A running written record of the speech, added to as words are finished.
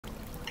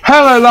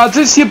Hello lads,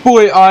 it's your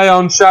boy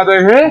Ion Shadow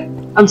here,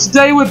 and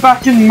today we're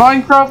back in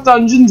Minecraft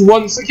Dungeons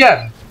once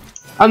again.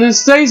 And in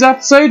today's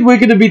episode we're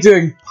going to be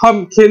doing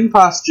pumpkin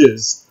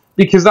pastures,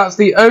 because that's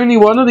the only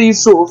one of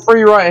these sort of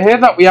three right here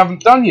that we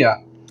haven't done yet.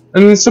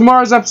 And in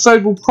tomorrow's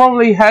episode we'll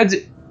probably head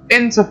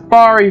into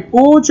Fiery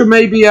Forge, or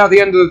maybe at the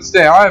end of the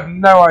day, I have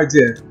no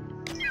idea.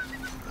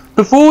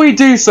 Before we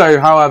do so,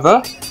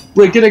 however,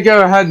 we're going to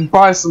go ahead and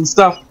buy some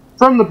stuff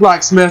from the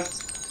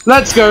blacksmith.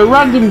 Let's go,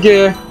 random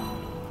gear.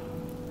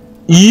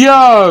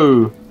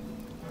 Yo!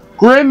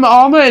 Grim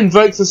armor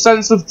invokes a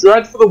sense of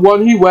dread for the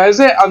one who wears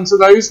it and to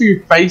those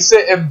who face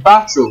it in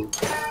battle.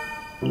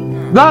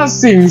 That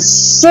seems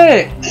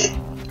sick!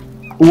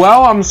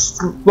 Well, I'm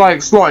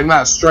slotting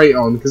that straight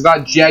on because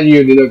that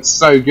genuinely looks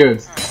so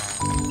good.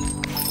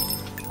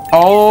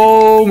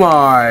 Oh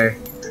my!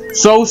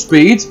 Soul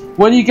speed.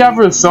 When you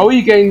gather a soul,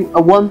 you gain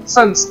a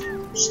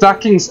 1%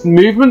 stacking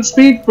movement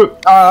speed,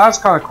 but that's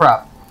kind of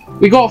crap.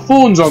 We got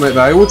thorns on it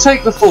though. We'll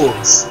take the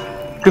thorns.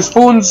 Because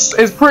thorns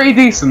is pretty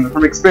decent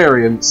from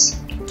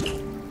experience.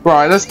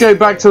 Right, let's go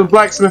back to the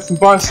blacksmith and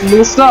buy some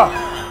more stuff.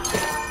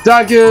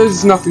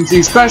 Daggers, nothing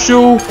too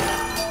special.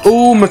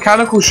 Ooh,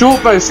 mechanical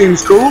shortbow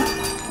seems cool.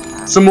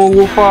 Some more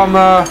wolf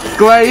armor.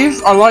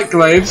 Glaive, I like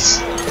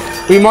glaives.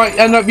 We might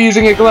end up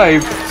using a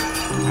glaive.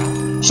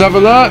 Let's have a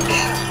look.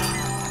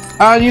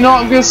 And you know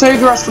what, I'm going to save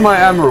the rest of my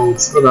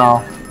emeralds for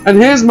now. And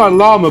here's my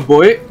llama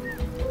boy.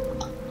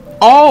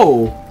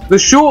 Oh, the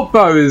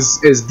shortbow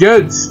is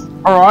good.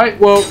 Alright,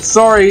 well,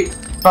 sorry,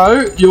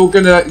 Bo, you're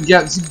gonna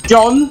get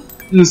gone.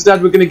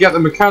 Instead, we're gonna get the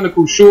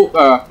mechanical short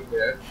bow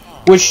here,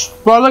 which,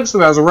 by the looks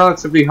of it, has a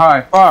relatively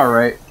high fire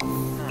rate.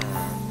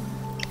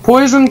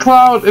 Poison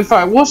cloud, in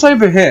fact, what's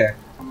over here?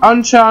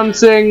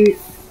 Enchanting,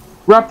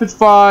 rapid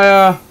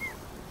fire,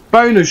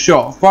 bonus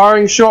shot.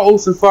 Firing shot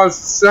also fires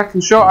the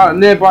second shot at a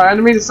nearby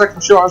enemy. The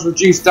second shot has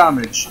reduced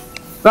damage.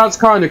 That's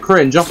kind of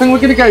cringe. I think we're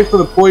gonna go for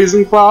the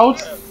poison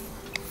cloud.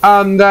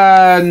 And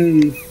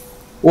then...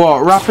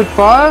 what, rapid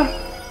fire?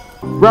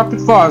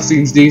 Rapid fire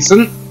seems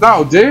decent.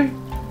 That'll do.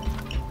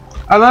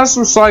 And let's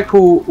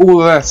recycle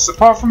all of this,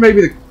 apart from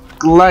maybe the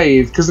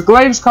glaive, because the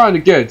glaive's kind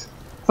of good.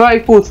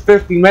 34 to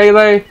 50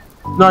 melee,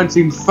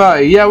 19 to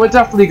 30. Yeah, we're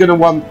definitely going to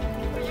want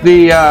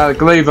the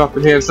glaive up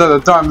in here instead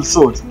of the diamond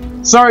sword.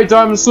 Sorry,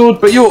 diamond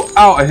sword, but you're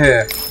out of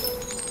here.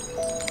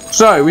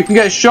 So, we can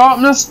get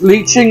sharpness,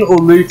 leeching, or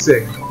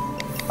looting.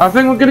 I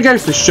think we're going to go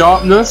for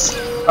sharpness.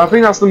 I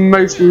think that's the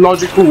most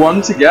logical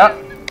one to get.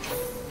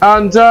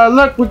 And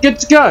look, we're good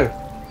to go.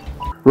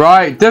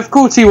 Right,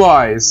 difficulty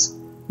wise,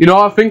 you know,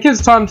 I think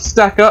it's time to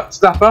step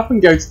up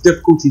and go to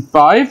difficulty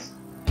 5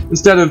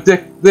 instead of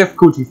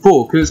difficulty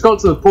 4, because it's got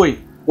to the point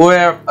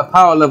where we're a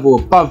power level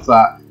above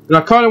that, and I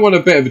kind of want a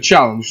bit of a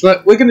challenge.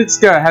 So we're going to just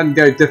go ahead and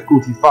go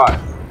difficulty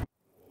 5.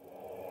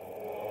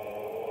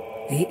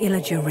 The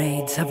Illager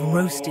raids have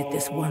roasted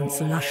this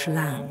once lush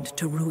land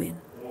to ruin.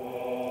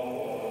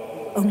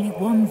 Only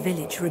one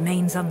village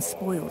remains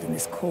unspoiled in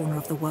this corner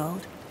of the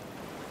world.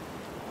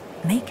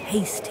 Make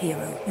haste,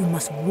 hero. You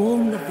must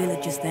warn the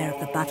villagers there of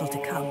the battle to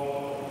come.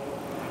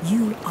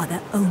 You are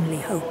their only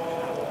hope.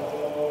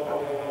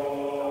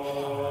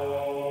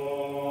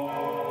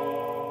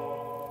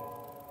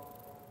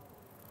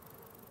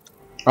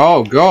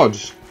 Oh god.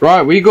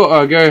 Right, we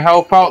gotta go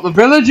help out the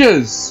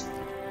villagers.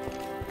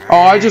 Oh,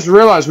 I just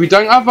realised we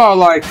don't have our,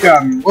 like,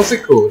 what's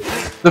it called?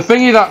 The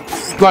thingy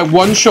that, like,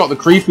 one-shot the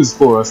creepers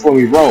for us when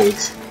we rolled.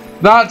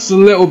 That's a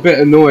little bit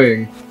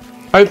annoying.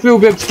 Hopefully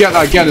we'll be able to get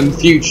that again in the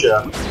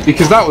future,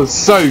 because that was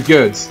so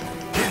good.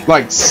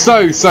 Like,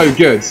 so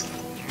good.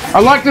 I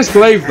like this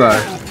glaive though.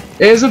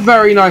 It is a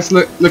very nice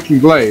looking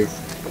glaive,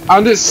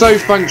 and it's so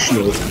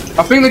functional.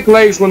 I think the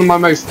glaive's one of my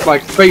most,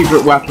 like,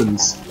 favourite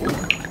weapons,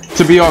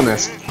 to be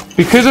honest.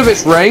 Because of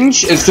its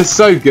range, it's just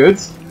so good.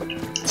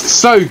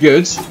 So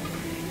good.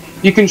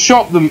 You can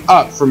chop them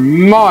up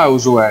from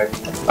miles away.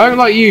 I don't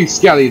like you,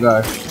 Skelly,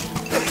 though.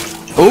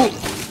 Oh,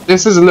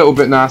 this is a little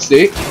bit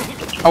nasty.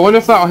 I wonder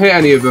if that'll hit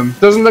any of them.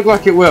 Doesn't look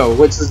like it will,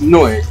 which is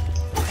annoying.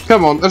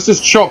 Come on, let's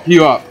just chop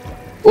you up.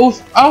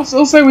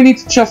 Also, we need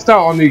to test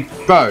out our new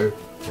bow,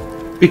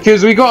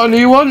 because we got a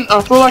new one.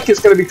 I feel like it's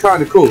going to be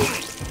kind of cool.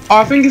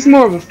 I think it's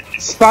more of a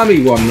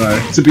spammy one,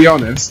 though, to be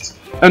honest.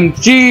 And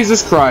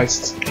Jesus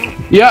Christ.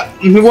 Yeah,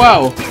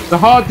 well, the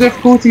hard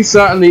difficulty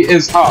certainly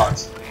is hard.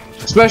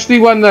 Especially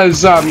when they're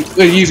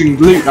using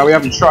loot that we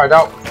haven't tried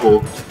out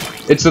before.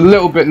 It's a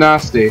little bit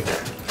nasty.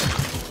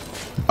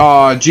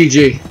 Ah,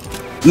 GG.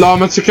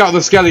 Llama took out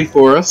the skelly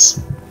for us.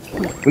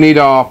 We need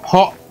our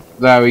pot.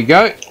 There we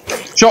go.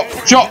 Chop,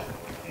 chop.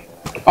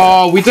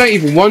 Oh, we don't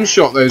even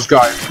one-shot those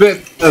guys.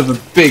 Bit of a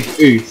big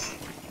oof.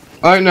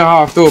 I don't know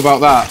how I feel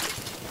about that.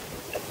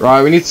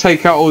 Right, we need to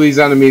take out all these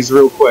enemies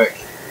real quick.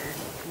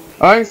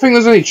 I don't think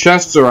there's any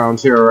chests around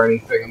here or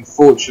anything,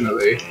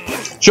 unfortunately.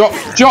 Chop,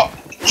 chop,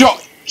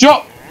 chop,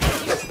 chop.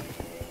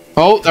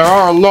 Oh, there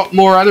are a lot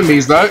more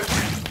enemies, though.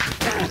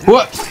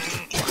 What?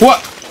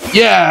 What?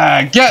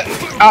 Yeah, get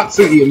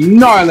absolutely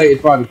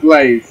annihilated by the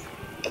glaive.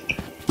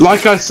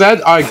 Like I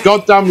said, I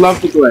goddamn love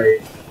the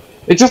glaive.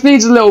 It just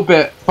needs a little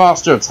bit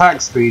faster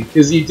attack speed,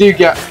 because you do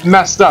get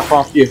messed up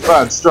after your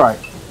third strike.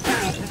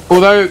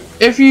 Although,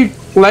 if you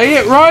play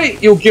it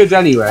right, you're good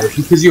anyway,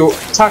 because you're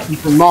attacking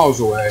from miles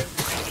away.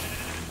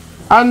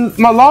 And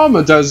my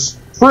llama does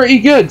pretty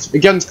good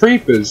against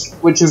creepers,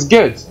 which is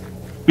good,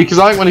 because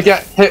I don't want to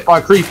get hit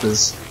by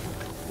creepers.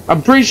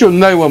 I'm pretty sure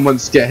no one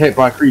wants to get hit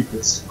by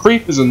creepers.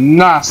 Creepers are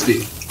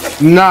nasty.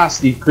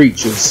 Nasty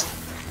creatures.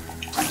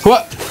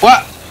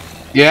 What?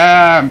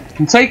 Yeah,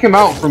 can take him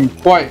out from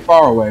quite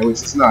far away,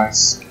 which is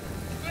nice.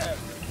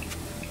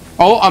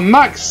 Oh, I'm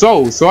max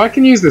soul, so I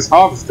can use this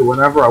harvester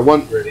whenever I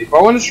want, really. But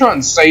I want to try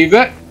and save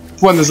it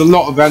when there's a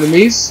lot of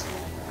enemies,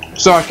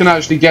 so I can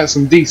actually get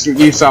some decent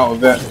use out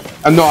of it,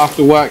 and not have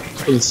to work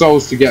for the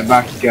souls to get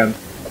back again,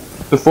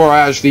 before I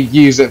actually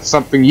use it for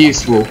something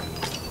useful.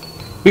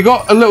 We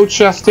got a little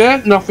chest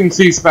here, nothing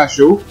too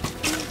special.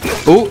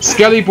 Oh,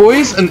 skelly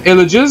boys and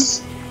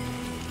illagers.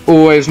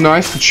 Always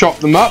nice to chop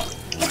them up.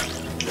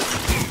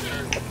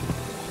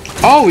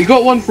 Oh, we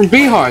got one from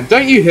behind.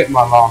 Don't you hit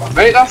my llama,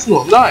 mate. That's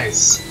not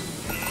nice.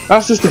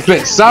 That's just a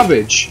bit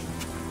savage.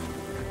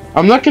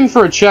 I'm looking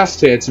for a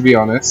chest here, to be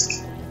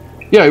honest.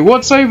 Yo,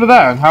 what's over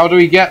there and how do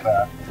we get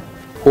there?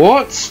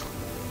 What?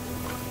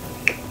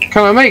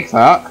 Can I make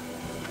that?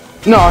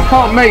 No, I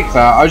can't make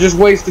that. I just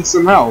wasted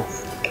some health.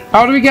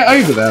 How do we get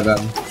over there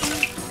then?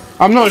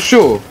 I'm not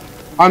sure.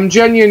 I'm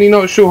genuinely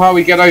not sure how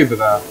we get over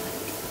there.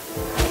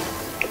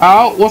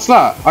 Ow, what's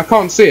that? I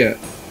can't see it.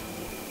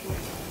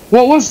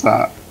 What was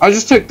that? I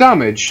just took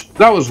damage.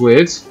 That was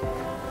weird.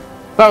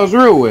 That was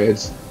real weird.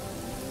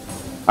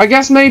 I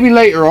guess maybe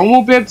later on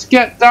we'll be able to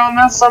get down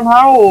there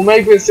somehow, or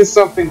maybe it's just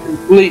something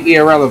completely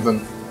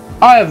irrelevant.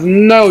 I have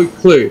no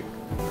clue.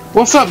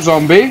 What's up,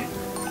 zombie?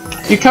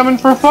 You coming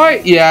for a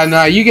fight? Yeah,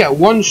 no, you get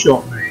one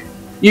shot, mate.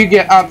 You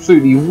get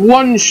absolutely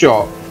one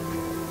shot.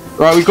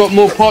 Right, we've got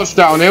more pots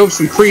down here with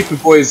some creeper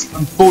boys,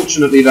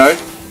 unfortunately though.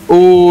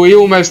 Oh, he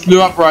almost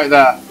blew up right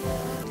there.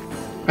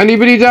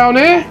 Anybody down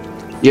here?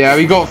 Yeah,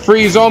 we got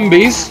 3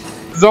 zombies.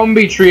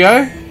 Zombie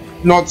trio.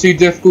 Not too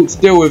difficult to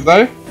deal with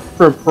though,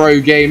 for a pro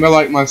gamer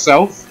like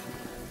myself.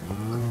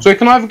 So we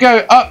can either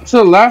go up to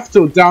the left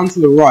or down to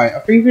the right. I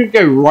think we should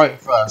go right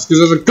first, because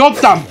there's a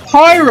goddamn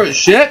pirate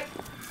ship.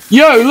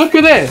 Yo, look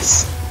at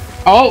this.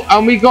 Oh,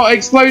 and we got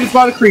exploded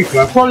by the creeper.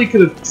 I probably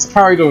could have just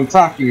carried on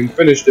attacking and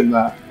finished him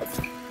there.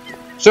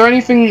 Is there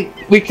anything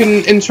we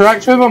can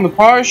interact with on the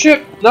pirate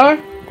ship?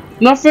 No?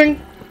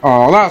 Nothing?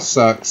 Oh, that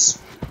sucks.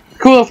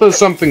 Cool if there's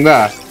something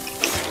there.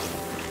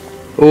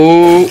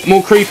 Oh,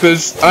 more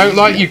creepers. I don't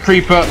like you,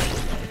 creeper.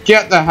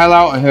 Get the hell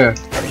out of here.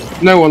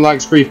 No one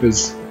likes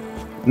creepers.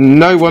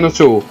 No one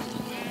at all.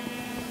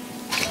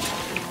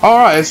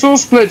 Alright, it all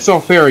splits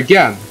off here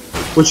again,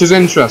 which is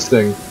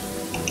interesting.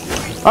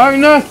 I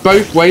don't know if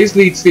both ways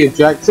lead to the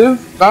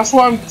objective. That's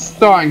what I'm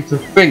starting to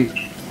think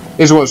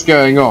is what's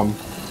going on.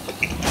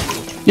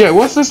 Yeah,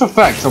 what's this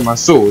effect on my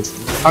sword?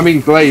 I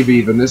mean glaive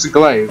even, it's a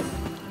glaive.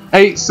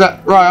 8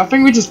 set. Right, I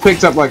think we just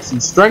picked up like some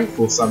strength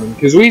or something,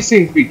 because we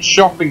seem to be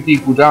chopping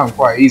people down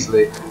quite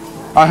easily.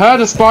 I heard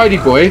a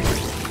Spidey boy.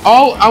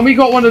 Oh, and we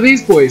got one of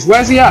these boys.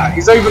 Where's he at?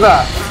 He's over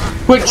there.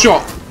 Quick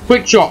chop.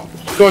 Quick chop.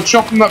 Gotta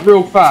chop him up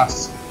real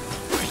fast.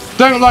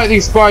 Don't like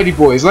these Spidey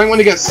boys. I don't want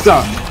to get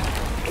stuck.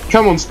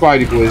 Come on,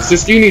 Spidey boys.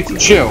 Just you need to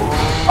chill.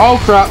 Oh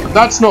crap,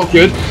 that's not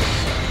good.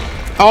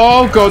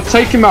 Oh god,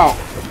 take him out.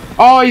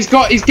 Oh, he's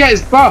got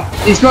his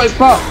buff. He's got his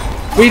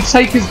buff. We need to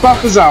take his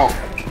buffers out.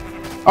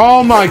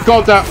 Oh my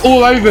god, they're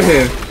all over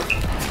here.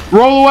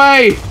 Roll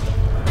away.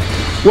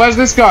 Where's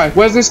this guy?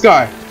 Where's this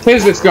guy?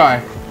 Here's this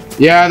guy.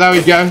 Yeah, there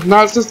we go.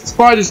 Now it's just the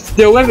spiders to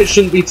deal with. It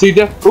shouldn't be too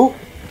difficult.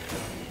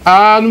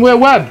 And we're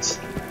webbed.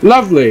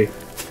 Lovely.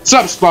 What's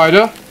up,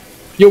 spider?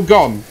 You're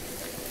gone.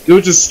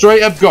 You're just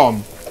straight up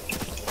gone.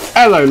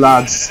 Hello,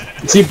 lads.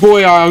 It's your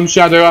boy Iron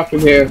Shadow up in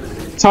here.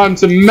 Time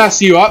to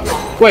mess you up.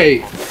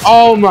 Wait.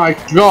 Oh my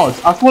god.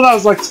 I thought that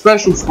was like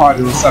special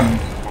spider or something.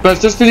 But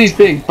it's just because he's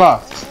being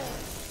buffed.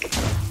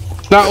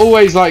 That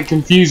always like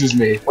confuses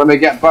me when they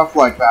get buffed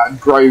like that and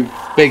grow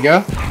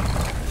bigger.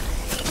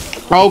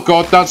 Oh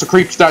god, that's a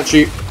creep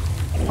statue.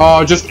 Oh,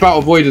 I just about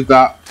avoided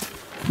that.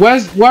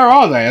 Where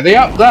are they? Are they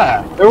up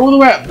there? They're all the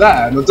way up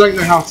there, and I don't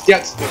know how to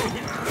get to them,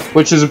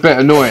 which is a bit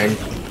annoying.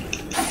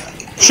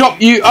 Chop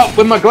you up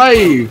with my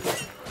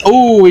glaive.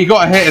 Oh, he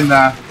got a hit in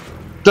there.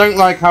 Don't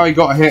like how he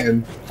got a hit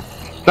in.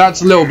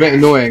 That's a little bit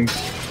annoying.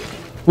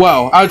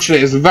 Well, actually,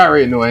 it's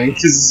very annoying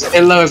because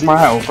it lowers my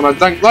health, and I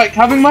don't like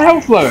having my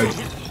health lowered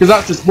because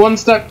that's just one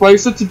step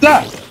closer to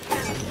death.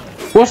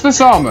 What's this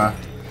armor?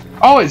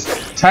 Oh, it's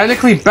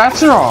technically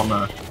better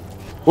armor.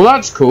 Well,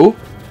 that's cool.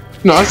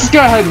 No, let's just go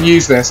ahead and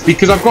use this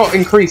because I've got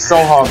increased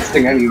soul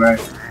harvesting anyway,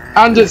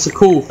 and it's a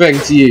cool thing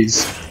to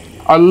use.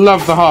 I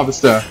love the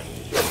harvester.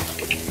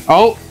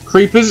 Oh,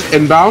 creepers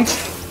inbound.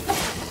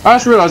 I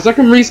just realised I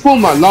can respawn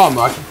my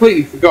llama. I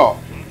completely forgot.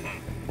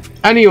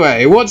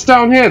 Anyway, what's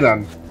down here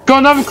then? Got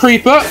another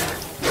creeper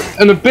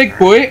and a big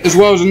boy as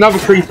well as another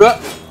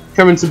creeper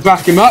coming to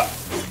back him up.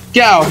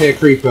 Get out of here,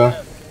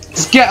 creeper.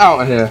 Just get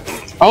out of here.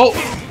 Oh,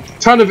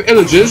 ton of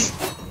illagers.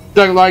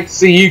 Don't like to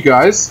see you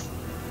guys.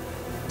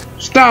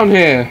 It's down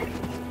here.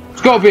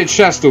 It's got to be a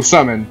chest or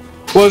something.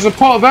 Well, there's a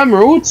pot of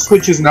emeralds,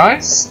 which is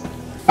nice.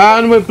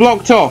 And we're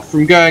blocked off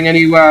from going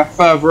anywhere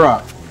further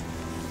up.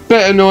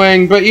 Bit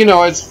annoying, but you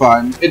know, it's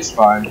fine. It's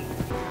fine.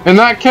 In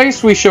that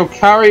case, we shall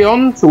carry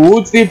on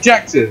towards the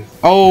objective.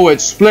 Oh,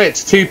 it's split.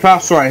 2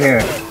 paths right here.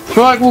 I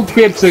feel like we'll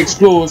be able to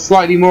explore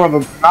slightly more of a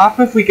map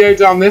if we go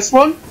down this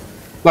one.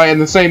 Like, in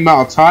the same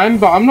amount of time,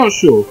 but I'm not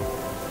sure.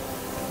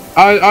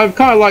 I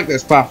kind of like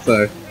this path,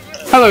 though.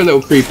 Hello,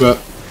 little creeper.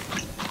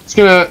 Just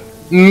gonna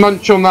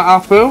munch on that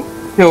apple.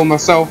 Heal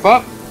myself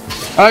up.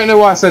 I don't know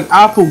why I said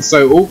apple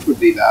so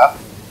awkwardly there.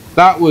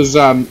 That was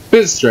a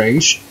bit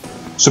strange.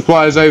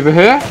 Supplies over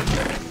here.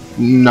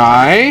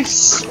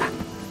 Nice.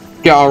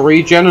 Get our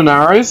regen and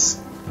arrows.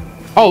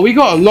 Oh, we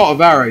got a lot of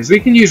arrows. We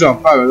can use our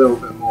bow a little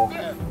bit more,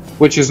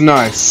 which is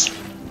nice.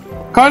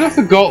 Kind of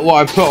forgot what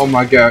I put on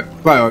my bow,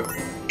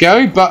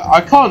 but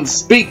I can't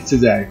speak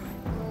today.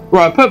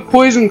 Right, I put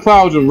poison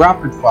cloud and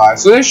rapid fire,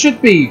 so this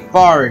should be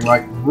firing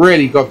like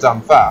really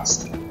goddamn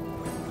fast.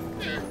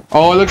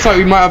 Oh, it looks like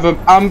we might have an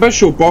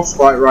ambush or boss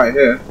fight right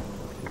here.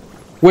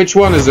 Which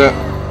one is it?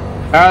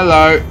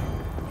 Hello.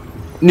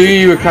 Knew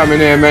you were coming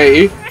here,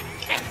 matey.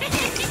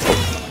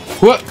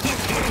 What?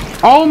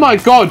 Oh my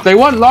god, they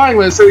weren't lying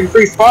when it said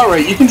increased fire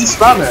rate. You can just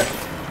spam it.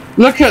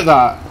 Look at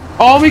that.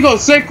 Oh, we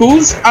got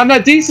sickles, and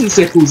they're decent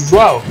sickles as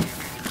well.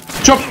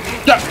 Chop.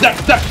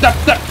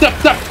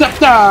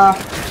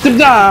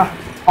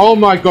 Oh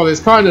my god, it's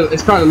kind of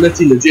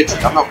litty legit.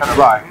 I'm not gonna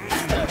lie.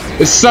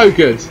 It's so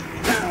good.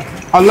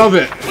 I love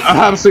it.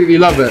 I absolutely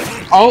love it.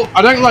 Oh,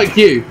 I don't like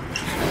you.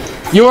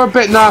 You're a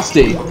bit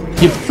nasty,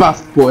 you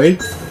buff boy.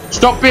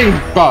 Stop being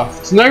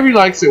buffed. Nobody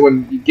likes it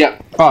when you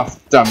get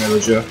buffed, damn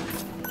villager.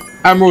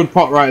 Emerald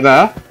pot right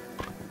there.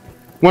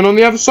 One on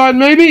the other side,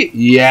 maybe?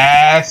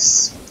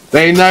 Yes!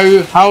 They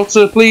know how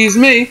to please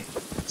me.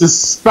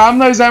 Just spam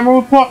those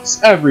emerald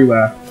pots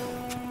everywhere.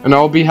 And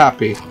I'll be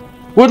happy.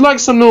 Would like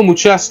some normal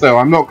chests though,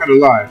 I'm not gonna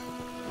lie.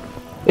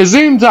 It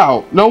zoomed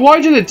out. Now why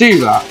did it do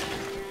that?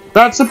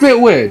 That's a bit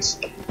weird.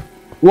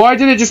 Why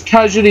did it just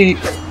casually...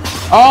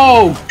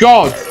 Oh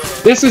god!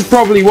 This is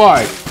probably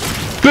why.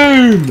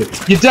 Boom!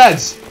 You're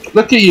dead.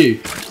 Look at you.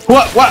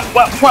 What?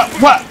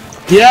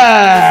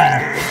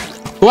 Yeah!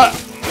 What?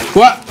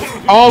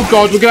 Oh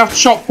god, we're gonna have to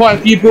chop quite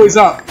a few boys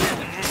up.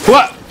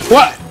 What?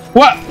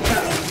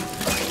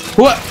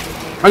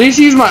 I need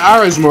to use my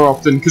arrows more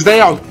often because they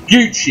are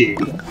Gucci.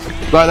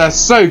 Like, they're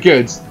so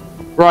good.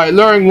 Right,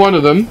 luring one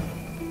of them.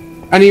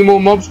 Any more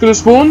mobs gonna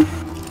spawn?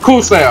 Of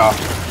course they are.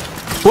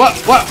 What?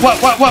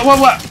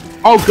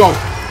 Oh god.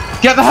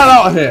 Get the hell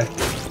out of here.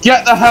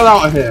 Get the hell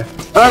out of here.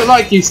 I don't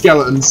like you,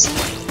 skeletons.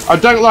 I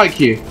don't like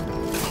you.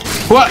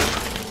 What?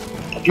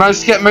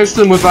 Managed to get most of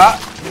them with that,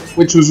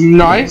 which was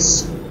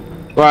nice.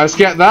 Right, let's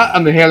get that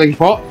and the healing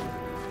pot.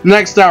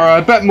 Next arrow,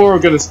 I bet more are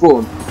going to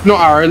spawn. Not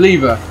arrow,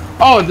 lever.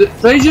 Oh,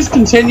 they just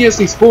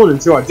continuously spawn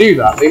until I do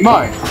that. They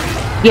might.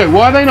 Yo,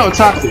 why are they not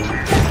attacking?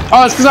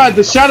 Oh, it's because I had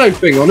the shadow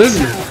thing on,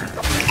 isn't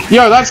it?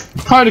 Yo, that's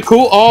kind of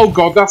cool. Oh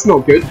god, that's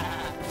not good.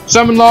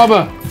 Summon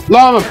llama.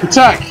 Llama,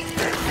 protect.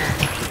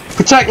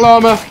 Protect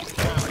llama.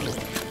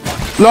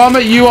 Llama,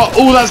 you are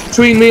all that's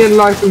between me and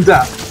life and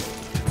death.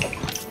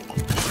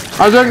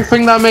 I don't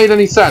think that made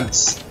any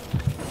sense.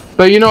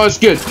 But you know it's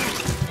good.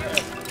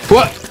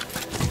 What?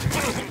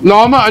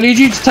 Llama, I need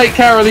you to take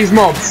care of these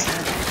mobs.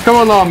 Come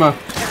on, llama.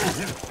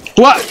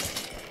 What?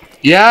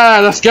 Yeah,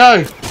 let's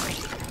go.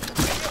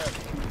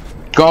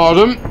 Got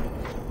him.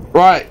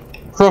 Right,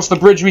 across the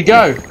bridge we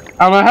go.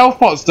 And our health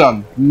pot's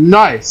done.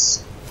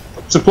 Nice.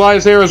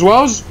 Supplies here as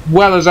well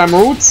as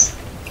emeralds.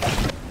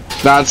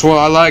 That's what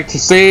I like to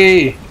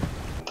see.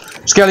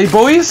 Skelly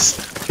boys,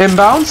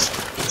 inbound.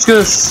 Just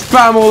gonna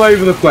spam all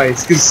over the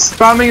place, because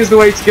spamming is the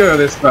way to go at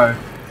this bow.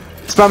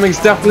 Spamming's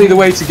definitely the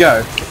way to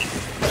go.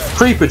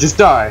 Creeper, just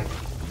die.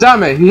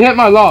 Damn it, he hit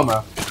my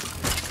llama.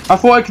 I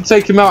thought I could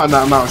take him out in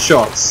that amount of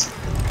shots.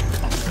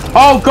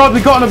 Oh god,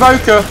 we got an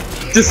evoker.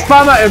 Just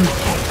spam at him.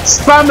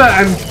 Spam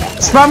at him.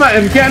 Spam at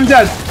him. Get him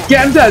dead.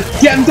 Get him dead.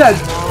 Get him dead.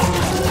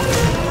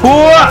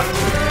 What?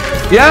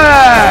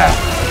 Yeah!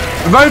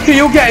 Evoker,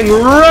 you're getting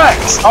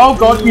wrecked. Oh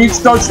god, you need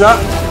to dodge that.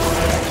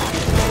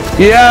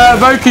 Yeah,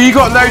 Evoker, you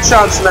got no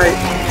chance, mate.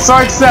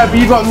 Sorry to say, but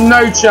you got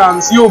no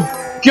chance. You're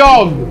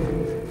gone.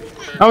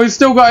 And we've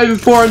still got over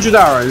 400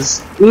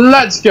 arrows.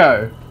 Let's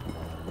go.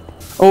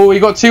 Oh, we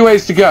got 2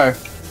 ways to go.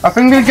 I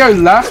think I'm going to go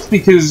left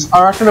because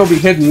I reckon there'll be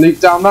hidden loot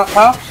down that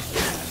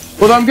path.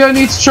 But I'm going to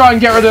need to try and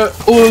get rid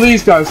of all of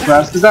these guys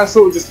first because they're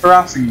sort of just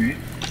harassing me.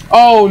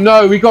 Oh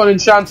no, we got an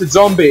enchanted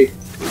zombie.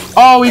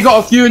 Oh, we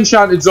got a few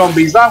enchanted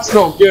zombies. That's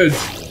not good.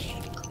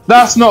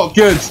 That's not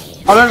good.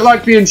 I don't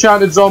like the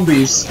enchanted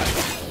zombies.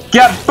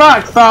 Get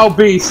back, foul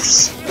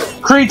beasts!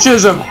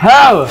 Creatures of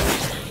hell!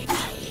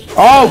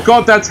 Oh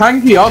god, they're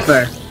tanky, aren't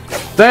they?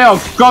 They are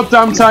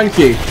goddamn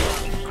tanky.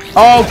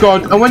 Oh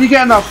god, and when you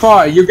get in that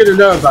fire, you're gonna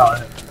know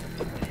about it.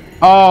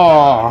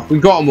 Oh, we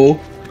got them all.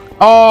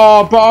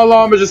 Oh, but our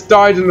llama just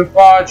died in the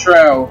fire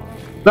trail.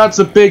 That's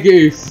a big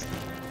oof.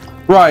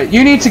 Right,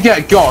 you need to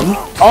get gone.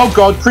 Oh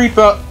god,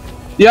 creeper.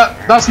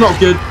 Yep, that's not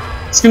good.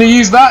 Just gonna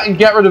use that and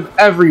get rid of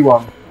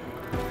everyone.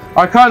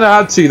 I kind of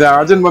had to there.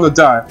 I didn't want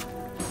to die.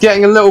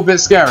 Getting a little bit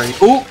scary.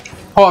 Oh,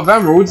 pot of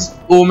emeralds.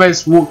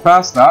 Almost walked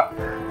past that.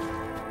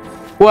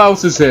 What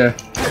else is here?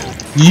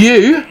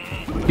 You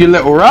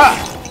little rat.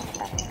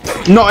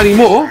 Not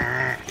anymore.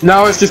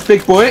 Now it's just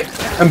Big Boy,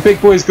 and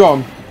Big Boy's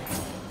gone.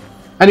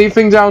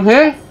 Anything down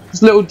here?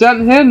 Just a little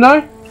dent here?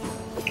 No?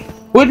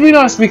 Would be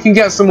nice if we can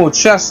get some more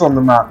chests on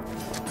the map.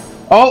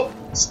 Oh,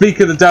 speak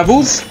of the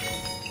devils.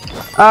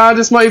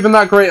 It's not even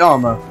that great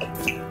armor.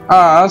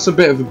 That's a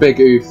bit of a big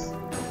oof.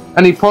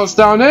 Any pots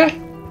down here?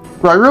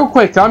 Right, real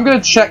quick, I'm going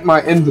to check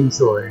my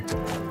inventory.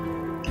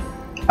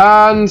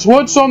 And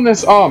what's on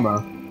this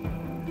armor?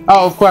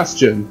 Out of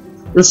question.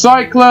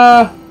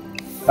 Recycler,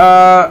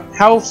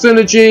 health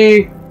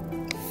synergy,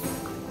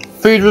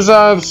 food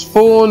reserves,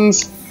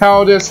 thorns,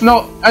 cowardice,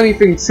 not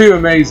anything too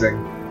amazing.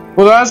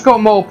 Although it's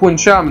got multiple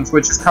enchantments,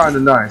 which is kind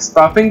of nice.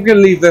 But I think we're going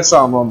to leave this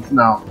armor on for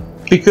now,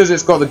 because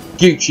it's got the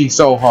Gucci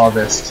Soul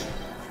Harvest.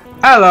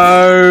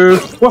 Hello!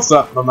 What's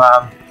up, my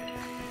man?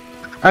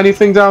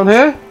 Anything down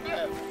here?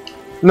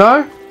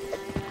 No?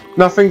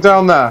 Nothing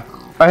down there.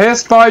 I hear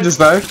spiders,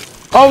 though.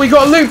 Oh, we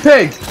got a loot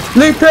pig!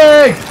 Loot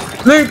pig!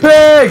 Loot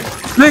pig!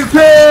 Loot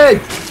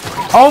pig!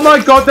 Oh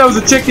my god, there was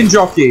a chicken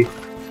jockey.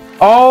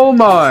 Oh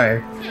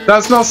my.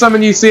 That's not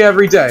something you see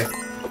every day.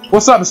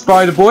 What's up,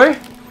 spider boy?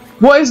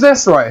 What is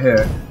this right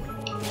here?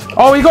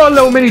 Oh, we got a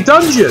little mini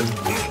dungeon.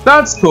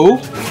 That's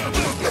cool.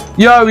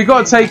 Yo, we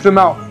gotta take them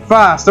out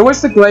fast. I wish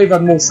the glaive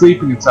had more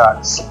sleeping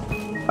attacks.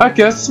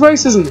 Okay, this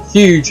space isn't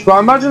huge, but I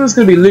imagine there's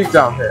going to be loot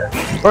down here.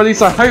 Or at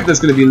least I hope there's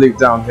going to be loot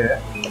down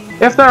here.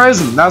 If there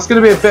isn't, that's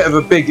going to be a bit of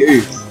a big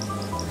oof.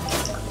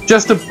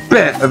 Just a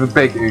bit of a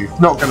big oof,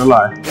 not going to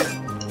lie.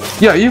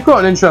 Yeah, you've got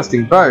an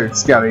interesting bow,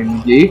 Scally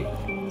McGee.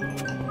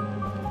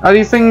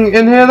 Anything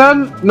in here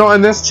then? Not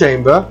in this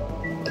chamber.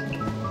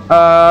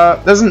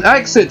 There's an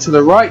exit to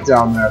the right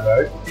down there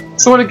though.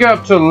 So I want to go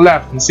up to the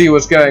left and see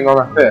what's going on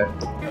up here.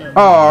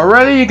 Oh,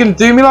 really? You can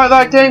do me like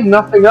that, game?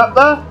 Nothing up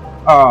there?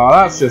 Oh,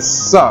 that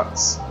just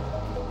sucks.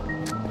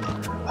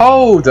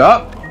 Hold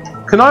up.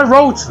 Can I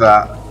roll to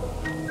that?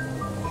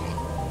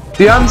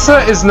 The answer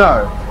is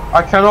no.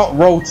 I cannot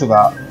roll to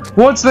that.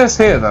 What's this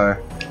here, though?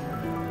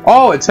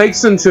 Oh, it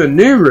takes into a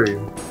new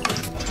room.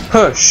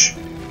 Push.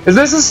 Is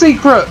this a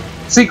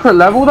secret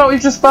level that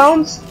we've just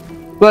found?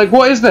 Like,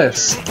 what is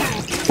this?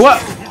 What?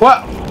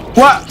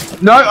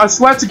 No, I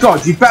swear to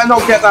God, you better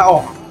not get that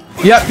off.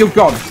 Yep, you're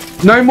gone.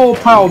 No more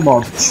power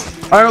mods.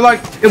 I don't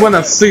like it when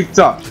they're souped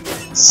up.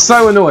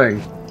 So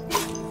annoying.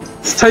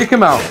 Just take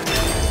him out.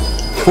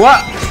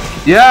 What?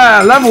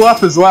 Yeah, level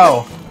up as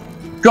well.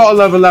 Gotta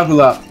love a level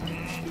up.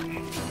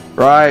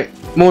 Right,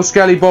 more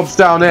skelly bobs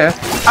down here.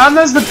 And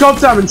there's the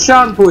goddamn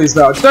enchant boys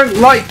though. I don't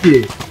like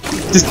you.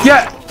 Just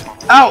get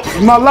out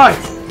of my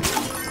life.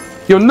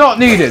 You're not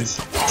needed.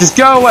 Just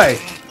go away.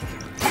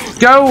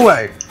 Go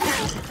away.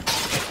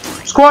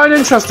 It's quite an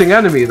interesting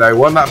enemy though,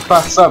 one that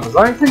fast servers.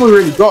 I don't think we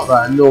really got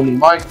that in normal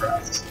Minecraft.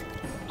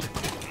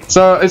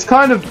 So it's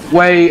kind of,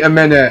 wait a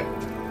minute.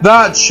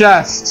 That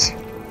chest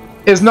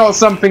is not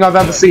something I've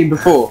ever seen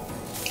before.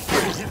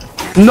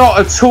 Not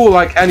at all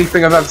like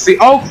anything I've ever seen.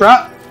 Oh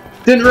crap!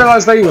 Didn't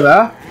realise they were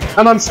there.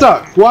 And I'm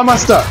stuck. Why am I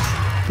stuck?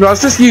 No,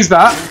 let's just use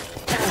that.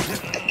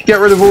 Get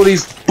rid of all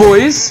these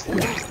boys.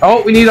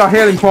 Oh, we need our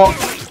healing pot.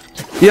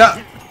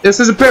 Yeah, this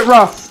is a bit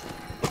rough.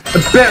 A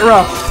bit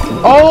rough.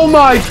 Oh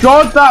my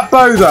god, that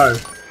bow though.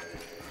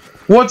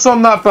 What's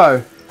on that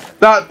bow?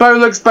 That bow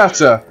looks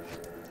better.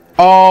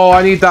 Oh,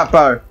 I need that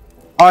bow.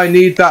 I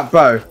need that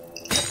bow.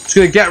 Just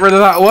gonna get rid of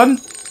that one.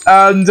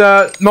 And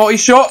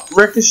multi-shot,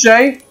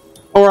 ricochet,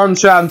 or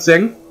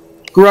enchanting.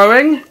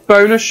 Growing,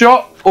 bonus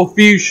shot, or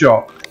fuse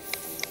shot.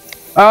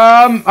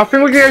 I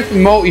think we're gonna go for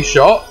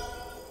multi-shot.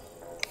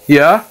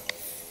 Yeah.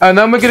 And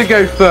then we're gonna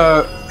go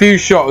for fuse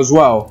shot as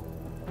well.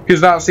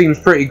 Because that seems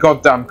pretty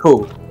goddamn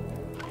cool.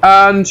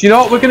 And you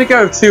know what? We're gonna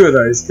go with 2 of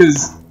those,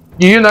 because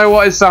you know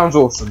what? It sounds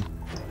awesome.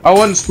 I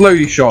want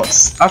explodey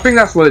shots. I think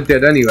that's what it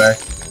did anyway.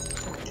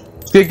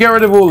 So get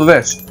rid of all of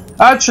this.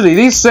 Actually,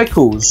 these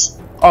sickles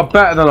are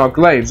better than our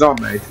glaives,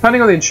 aren't they?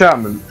 Depending on the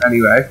enchantment,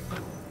 anyway.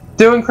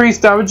 Do increase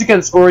damage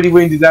against already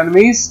wounded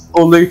enemies,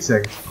 or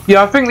looting.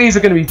 Yeah, I think these are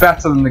going to be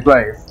better than the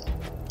glaive.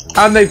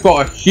 And they've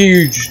got a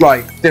huge,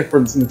 like,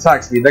 difference in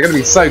attack speed. They're going to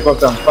be so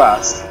goddamn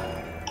fast.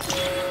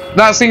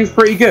 That seems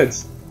pretty good.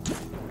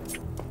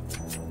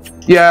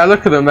 Yeah,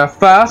 look at them. They're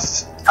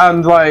fast,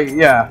 and, like,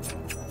 yeah.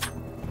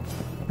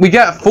 We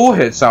get 4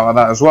 hits out of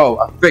that as well,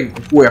 I think,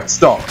 before we have to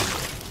stop.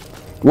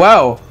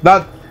 Well,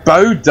 that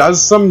bow does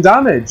some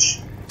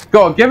damage.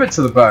 Gotta give it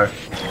to the bow.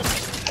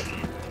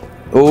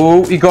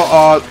 Oh, we got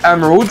our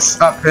emeralds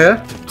up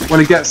here.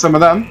 Want to get some of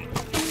them.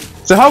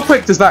 So how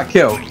quick does that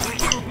kill?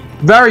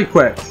 Very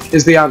quick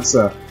is the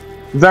answer.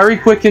 Very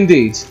quick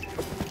indeed.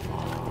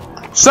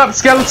 Sup,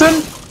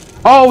 skeleton?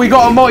 Oh, we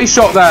got a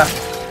multi-shot there.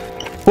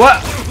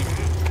 What?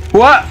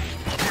 What?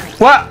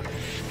 What?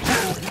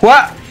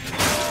 What?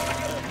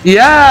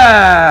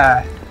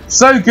 Yeah!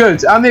 So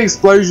good. And the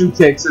explosion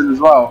kicks in as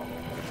well.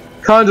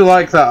 Kind of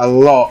like that a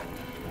lot.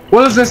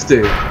 What does this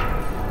do?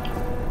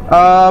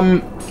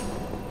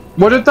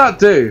 What did that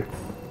do?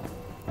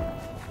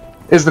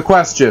 Is the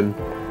question.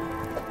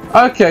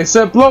 Okay,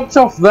 so it blocked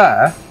off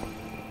there.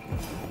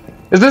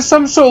 Is this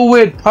some sort of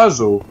weird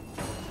puzzle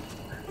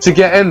to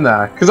get in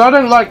there? Because I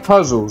don't like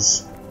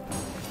puzzles.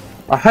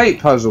 I hate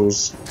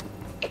puzzles.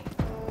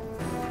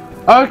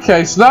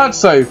 Okay, so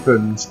that's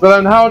opened. But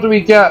then how do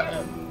we get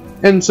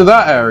into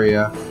that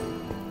area?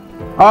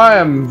 I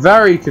am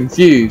very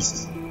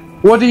confused.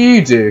 What do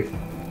you do?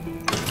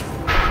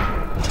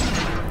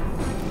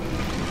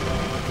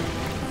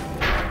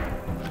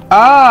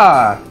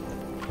 Ah!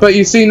 But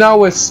you see, now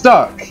we're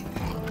stuck.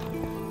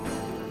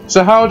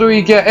 So how do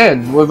we get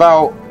in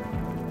without...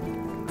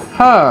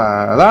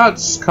 Huh,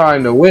 that's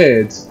kind of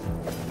weird.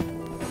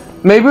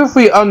 Maybe if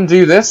we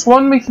undo this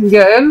one, we can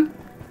get in?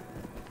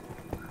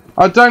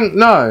 I don't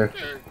know.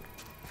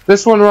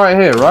 This one right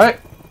here, right?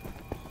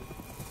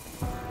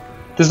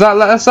 Does that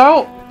let us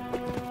out?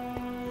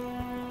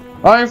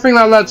 I don't think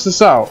that lets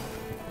us out.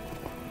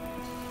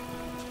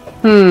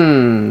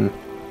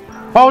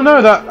 Oh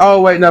no, that...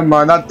 Oh wait, never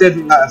mind. That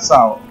didn't let us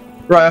out.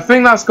 Right, I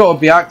think that's got to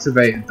be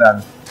activated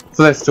then,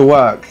 for this to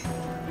work.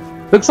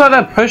 Looks like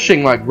they're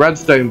pushing like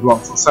redstone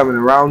blocks or something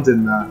around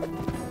in there.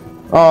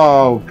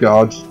 Oh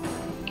god.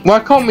 Why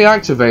can't we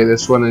activate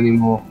this one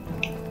anymore?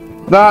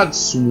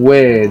 That's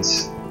weird.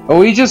 Are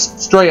we just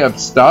straight up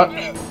stuck?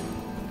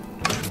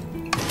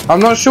 I'm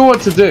not sure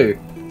what to do.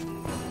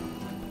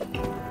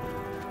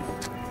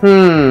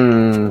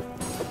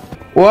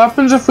 What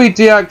happens if we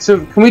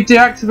deactivate... Can we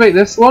deactivate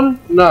this one?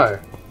 No.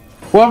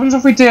 What happens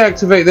if we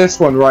deactivate this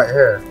one right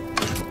here?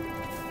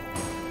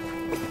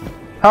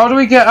 How do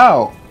we get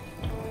out?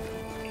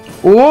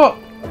 What?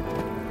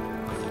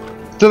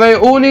 Do they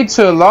all need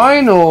to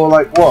align or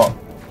like what?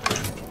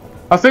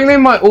 I think they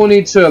might all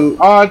need to...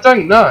 Oh, I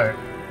don't know.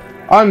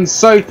 I'm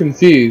so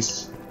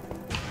confused.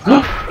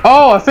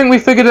 Oh, I think we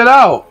figured it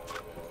out.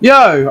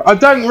 Yo, I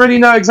don't really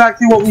know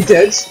exactly what we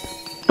did,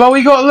 but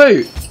we got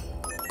loot.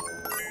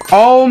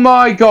 Oh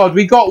my god,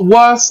 we got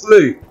worse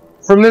loot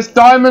from this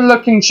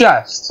diamond-looking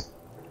chest.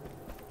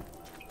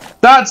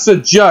 That's a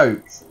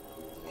joke.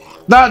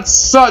 That's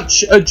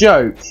such a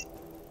joke.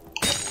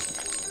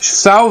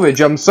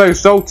 Salvage, I'm so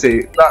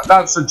salty.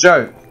 That's a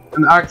joke.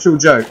 An actual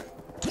joke.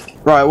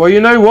 Right, well,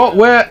 you know what?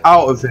 We're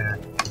out of here.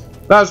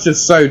 That's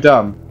just so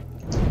dumb.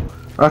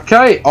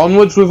 Okay,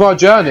 onwards with our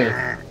journey.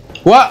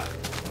 What?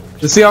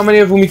 Let's see how many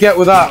of them we get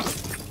with that.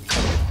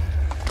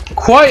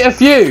 Quite a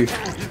few.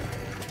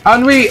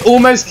 And we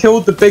almost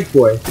killed the big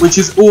boy, which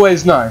is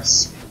always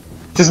nice.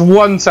 Just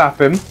one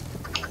tap him.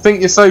 Think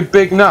you're so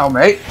big now,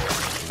 mate.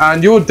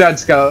 And you're dead,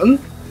 skeleton.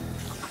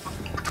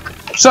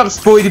 What's up,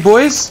 Spoidy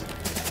boys?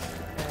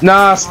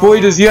 Nah,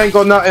 Spoiders, you ain't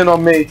got nothing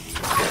on me.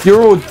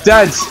 You're all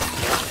dead.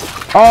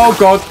 Oh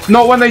god,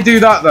 not when they do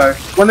that though.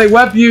 When they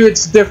web you,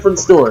 it's a different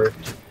story.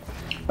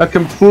 A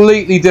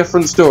completely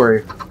different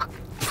story.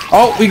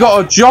 Oh, we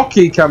got a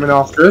jockey coming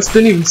after us.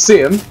 Didn't even see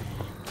him.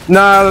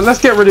 Nah,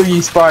 let's get rid of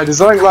you spiders.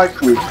 I don't like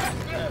you.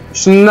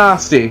 It's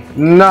nasty.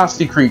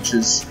 Nasty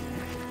creatures.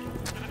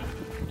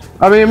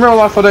 I mean, in real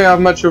life I don't have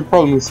much of a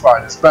problem with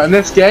spiders. But in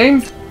this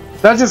game,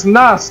 they're just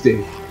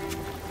nasty.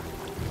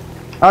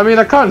 I mean,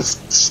 they're kind of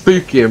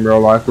spooky in real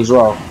life as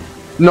well.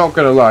 Not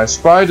gonna lie,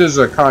 spiders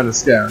are kind of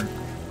scary.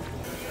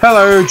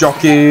 Hello,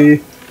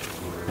 jockey.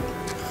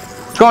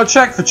 Gotta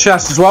check for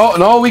chests as well.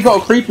 And oh, we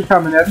got a creeper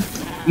coming in.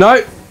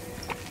 No.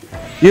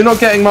 You're not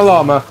getting my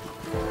llama.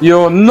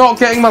 You're not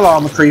getting my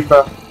llama,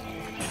 creeper.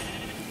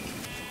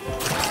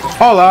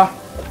 Hola.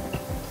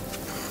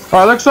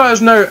 Alright, looks like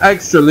there's no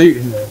extra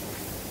loot here.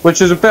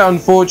 Which is a bit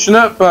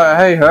unfortunate, but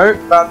hey ho,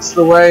 that's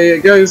the way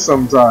it goes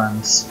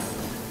sometimes.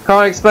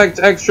 Can't expect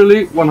extra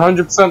loot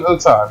 100%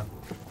 of the time.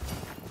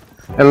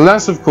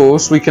 Unless, of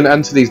course, we can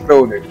enter these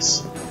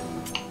buildings.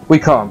 We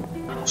can't.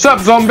 Sup,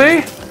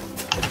 zombie?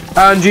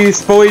 And you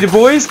spoiler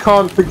boys,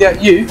 can't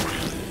forget you.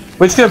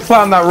 We're just going to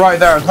plant that right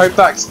there and hope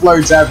that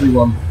explodes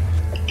everyone.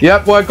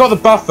 Yep, well, I got the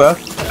buffer,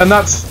 and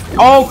that's...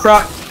 Oh,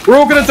 crap. We're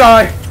all going to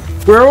die.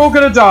 We're all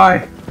going to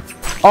die.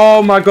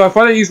 Oh, my God. If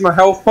I didn't use my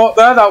health pot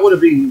there, that would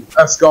have been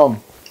us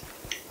gone.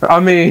 I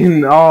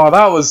mean, oh,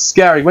 that was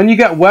scary. When you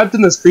get webbed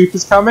and there's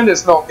creepers coming,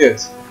 it's not good.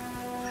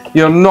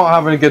 You're not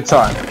having a good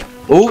time.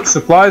 Oh,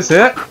 supplies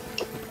here.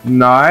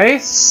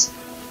 Nice.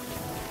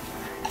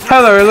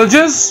 Hello,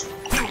 villagers.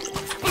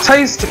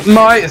 Taste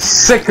my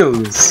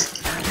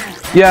sickles.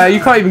 Yeah, you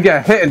can't even get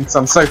a hit in because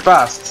I'm so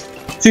fast.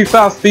 Too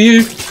fast for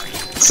you.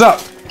 What's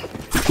up?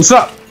 What's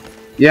up?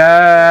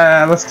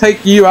 Yeah, let's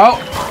take you out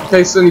in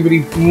case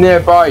anybody's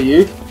nearby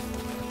you.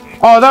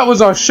 Oh, that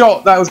was our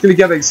shot that was going to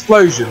get an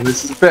explosion,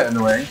 which is a bit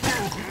annoying.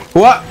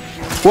 What?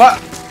 What?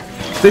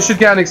 This should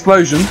get an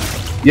explosion.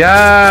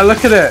 Yeah,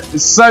 look at it.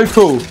 It's so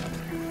cool.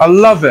 I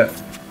love it.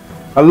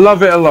 I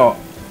love it a lot.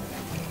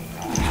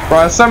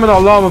 Right, let's summon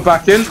our llama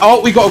back in.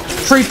 Oh, we got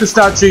a creeper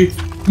statue.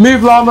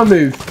 Move, llama,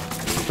 move.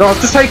 No,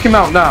 just take him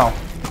out now.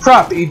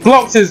 Crap, he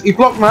blocked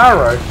my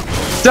arrow.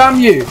 Damn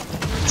you.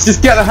 Let's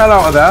just get the hell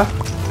out of there.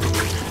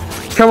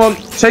 Come on,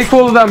 take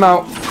all of them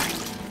out.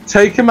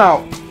 Take him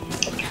out.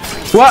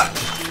 What?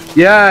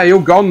 Yeah,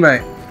 you're gone,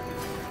 mate.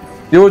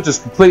 You're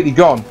just completely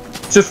gone.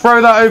 Just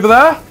throw that over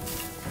there.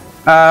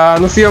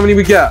 And let's see how many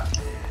we get.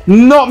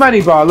 Not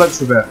many by the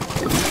looks of it.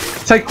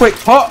 Take a quick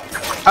pot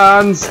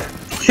and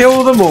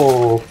kill them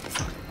all.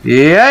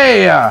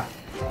 Yeah!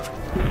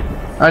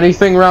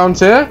 Anything around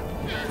here?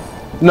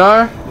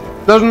 No?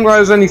 Doesn't look like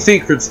there's any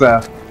secrets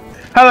there.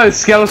 Hello,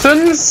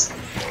 skeletons.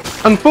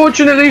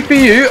 Unfortunately for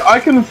you, I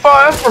can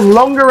fire from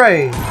longer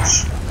range.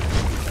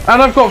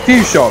 And I've got a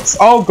few shots.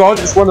 Oh god,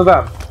 it's one of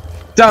them.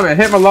 Damn it,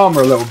 hit my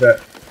llama a little bit.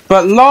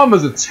 But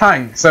llama's a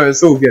tank, so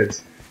it's all good.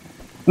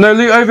 No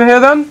loot over here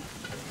then?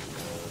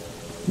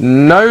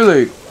 No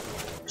loot.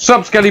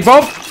 Sup, Skelly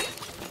Bob?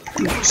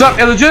 Sup,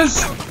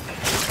 Illagers?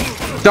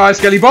 Die,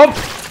 Skelly Bob.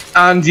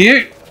 And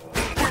you.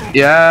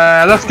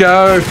 Yeah, let's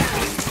go.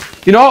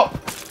 You know what?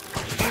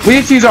 We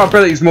need to use our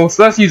abilities more,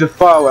 so let's use a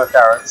firework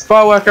arrow.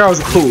 Firework arrows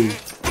are cool.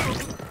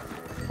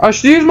 I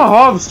should use my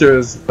harvester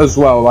as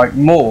well, like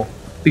more.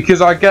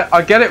 Because I get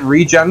it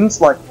regens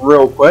like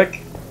real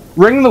quick.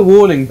 Ring the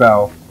warning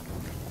bell.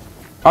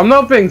 I'm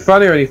not being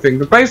funny or anything,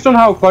 but based on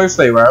how close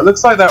they were, it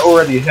looks like they're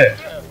already hit.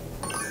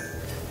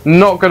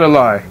 Not gonna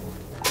lie.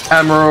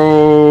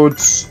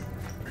 Emeralds.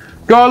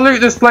 Gotta loot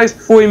this place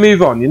before we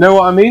move on, you know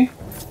what I mean?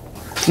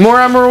 More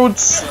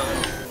emeralds.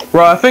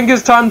 Right, I think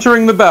it's time to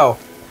ring the bell.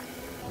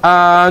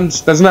 And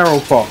there's an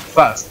emerald pot.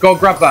 First, gotta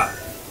grab that.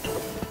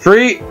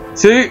 3,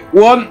 2,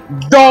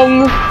 1,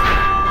 dong!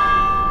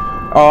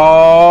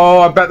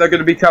 Oh, I bet they're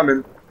gonna be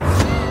coming.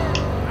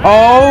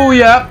 Oh,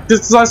 yeah,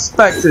 just as I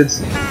suspected.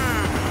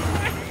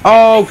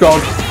 Oh,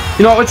 God.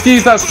 You know what, let's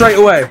use that straight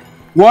away.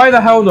 Why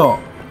the hell not?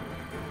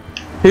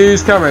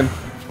 Who's coming?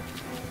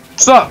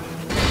 Sup?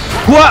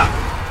 What?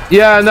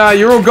 Yeah, nah,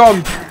 you're all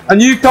gone. And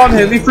you can't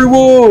hit me through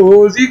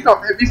walls. You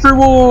can't hit me through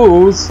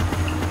walls.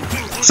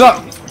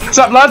 Sup?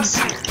 Sup, lads?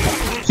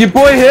 Your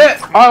boy here,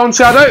 Iron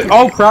Shadow.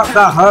 Oh, crap,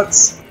 that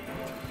hurts.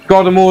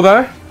 Got them all,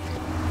 though.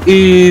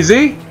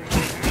 Easy.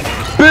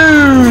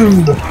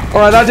 Boom!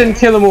 Alright, that didn't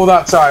kill them all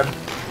that time.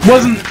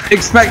 Wasn't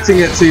expecting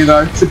it to,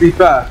 though, to be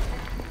fair.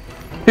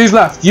 Who's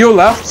left? You're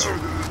left.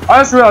 I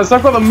just realised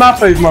I've got the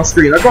map over my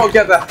screen. I've got to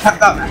get that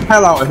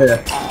hell out of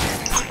here.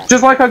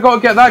 Just like I've got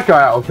to get that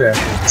guy out of here.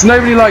 So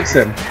nobody likes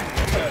him.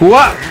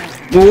 What?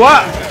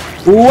 What?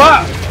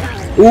 What?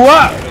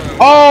 What?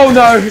 Oh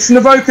no, it's an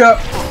evoker.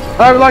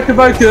 I don't like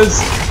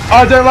evokers.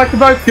 I don't like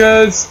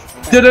evokers.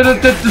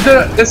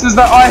 This is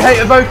the I Hate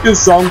Evokers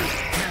song.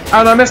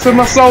 And I messed with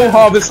my soul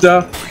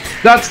harvester.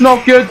 That's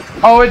not good.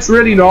 Oh, it's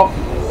really not.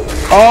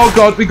 Oh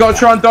god, we got to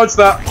try and dodge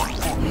that.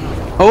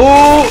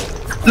 Oh!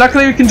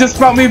 Luckily we can just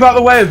about move out of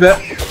the way a bit.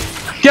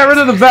 Get rid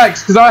of the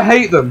Vex, because I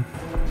hate them.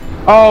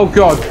 Oh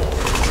god.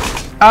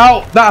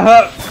 Ow, that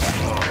hurt.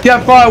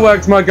 Get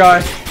fireworks, my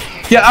guy.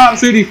 Get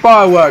absolutely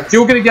fireworks.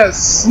 You're going to get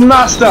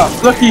smashed up.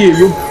 Look at you,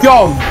 you're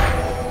gone.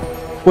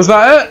 Was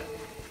that it?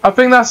 I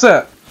think that's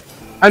it.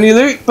 Any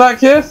loot back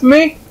here for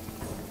me?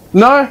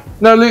 No?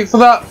 No loot for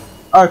that?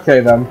 Okay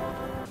then.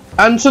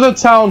 Enter the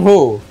town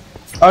hall.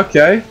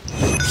 Okay.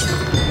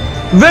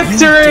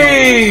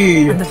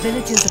 Victory! And the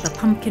villagers of the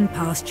pumpkin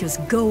pastures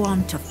go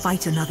on to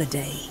fight another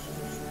day.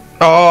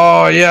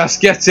 Oh yes,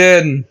 get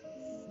in.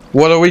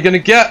 What are we gonna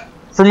get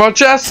from our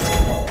chest?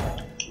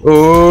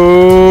 Oh,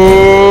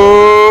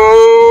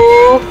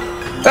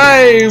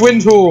 hey,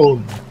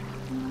 Windhorn.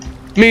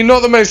 I mean,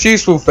 not the most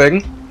useful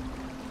thing.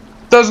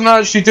 Doesn't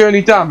actually do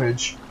any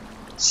damage.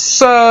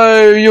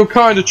 So you're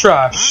kind of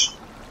trash.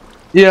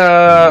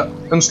 Yeah,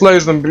 and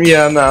slows them.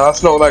 Yeah, no,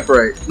 that's not that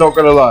great. Not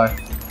gonna lie,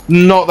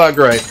 not that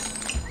great.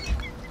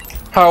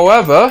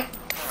 However,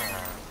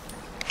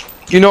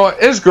 you know what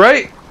is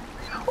great?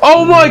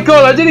 Oh my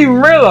god, I didn't even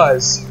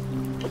realise.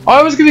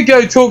 I was going to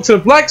go talk to the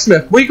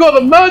blacksmith. We got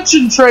the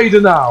merchant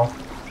trader now.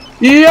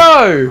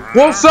 Yo,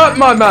 what's up,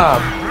 my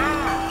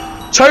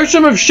man?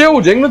 Totem of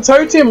shielding. The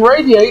totem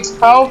radiates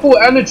powerful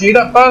energy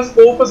that bursts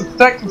forth as a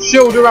protective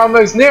shield around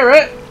those near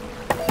it.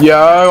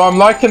 Yo, I'm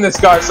liking this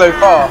guy so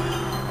far.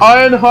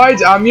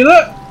 Ironhide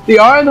amulet. The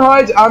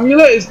Ironhide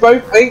amulet is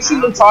both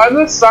ancient and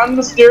timeless. Sand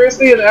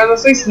mysteriously and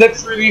endlessly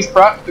slips through these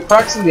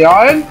cracks in the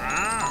iron.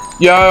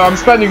 Yo, I'm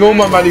spending all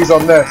my monies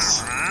on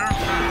this.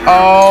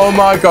 Oh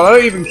my god, I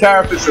don't even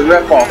care if it's a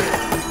rip-off.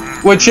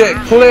 Which it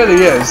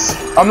clearly is.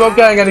 I'm not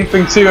getting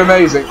anything too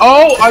amazing.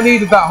 Oh, I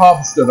needed that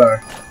harvester though.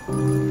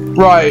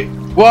 Right,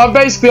 well I'm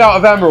basically out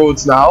of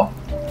emeralds now.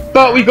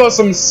 But we got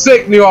some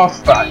sick new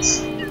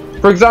artifacts.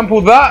 For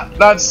example,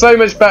 that's so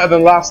much better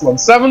than last one.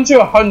 7 to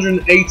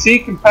 180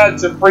 compared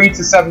to 3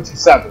 to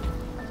 77.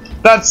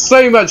 That's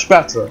so much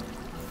better.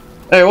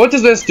 Anyway, what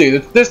does this do?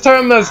 This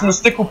totem has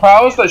mystical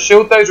powers that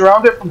shield those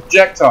around it from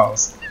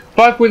projectiles.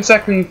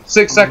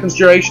 5.6 seconds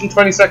duration,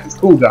 20 seconds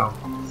cooldown.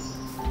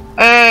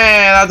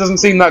 That doesn't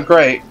seem that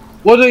great.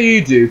 What do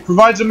you do?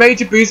 Provides a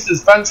major boost to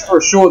defense for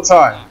a short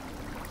time.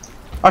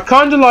 I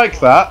kind of like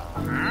that.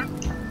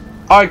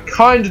 I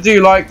kind of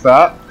do like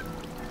that.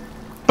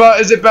 But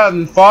is it better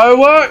than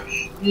firework?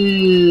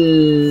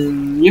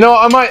 You know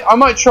what, I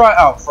might try it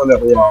out for a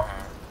little while.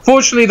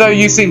 Fortunately though,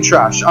 you seem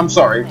trash. I'm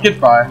sorry.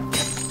 Goodbye.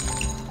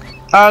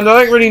 And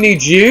I don't really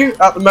need you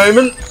at the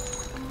moment.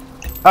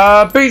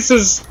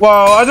 Beats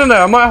well, I don't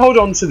know, I might hold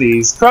on to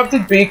these.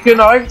 Corrupted Beacon,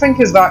 I don't think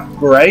is that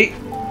great.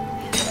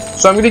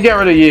 So I'm gonna get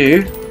rid of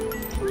you.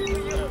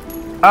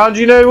 And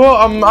you know what?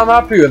 I'm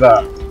happy with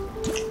that.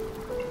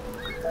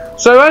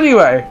 So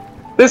anyway,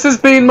 this has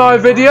been my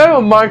video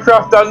on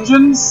Minecraft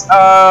Dungeons.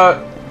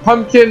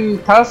 Pumpkin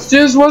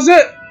Pastures, was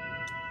it?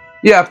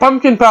 Yeah,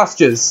 Pumpkin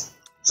Pastures.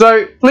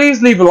 So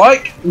please leave a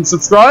like and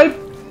subscribe.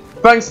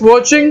 Thanks for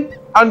watching,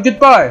 and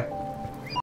goodbye.